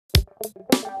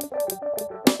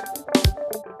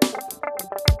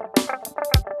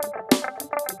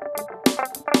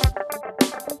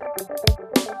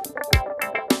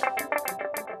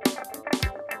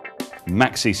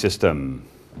Maxi system.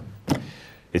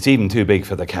 It's even too big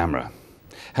for the camera.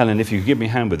 Helen, if you could give me a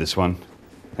hand with this one.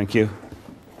 Thank you.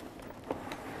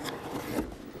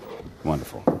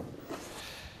 Wonderful.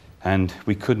 And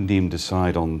we couldn't even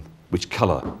decide on which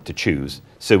colour to choose,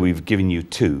 so we've given you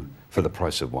two for the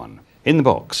price of one. In the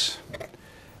box,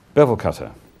 bevel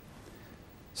cutter,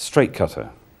 straight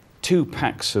cutter, 2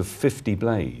 packs of 50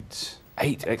 blades,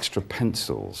 8 extra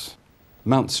pencils,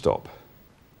 mount stop,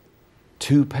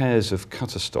 2 pairs of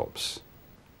cutter stops,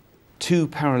 2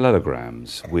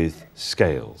 parallelograms with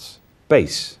scales,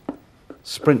 base,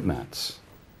 sprint mats,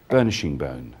 burnishing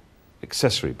bone,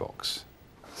 accessory box.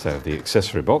 So the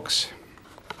accessory box.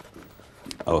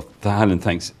 Oh, Helen,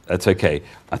 thanks. That's okay.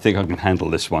 I think I can handle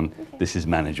this one. Okay. This is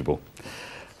manageable.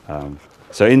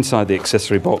 So inside the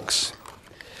accessory box,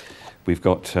 we've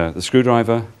got the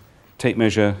screwdriver, tape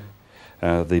measure,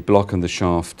 the block and the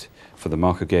shaft for the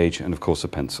marker gauge, and of course a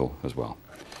pencil as well.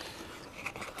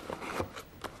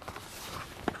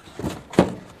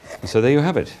 And so there you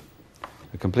have it,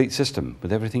 a complete system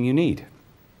with everything you need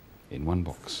in one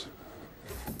box.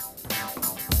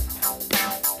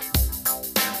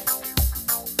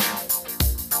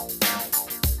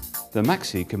 The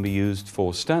Maxi can be used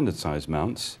for standard size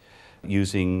mounts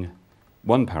using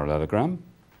 1 parallelogram,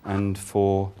 and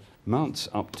for mounts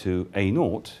up to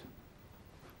A0,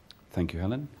 thank you,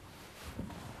 Helen,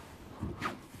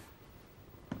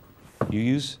 you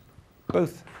use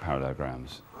both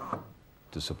parallelograms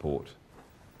to support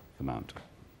the mount.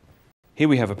 Here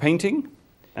we have a painting,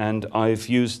 and I've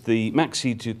used the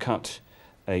Maxi to cut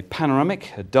a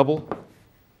panoramic, a double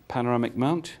panoramic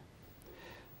mount.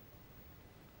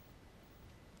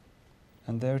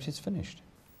 And there it is finished.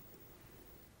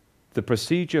 The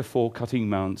procedure for cutting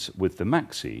mounts with the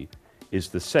Maxi is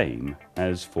the same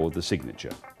as for the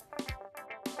Signature.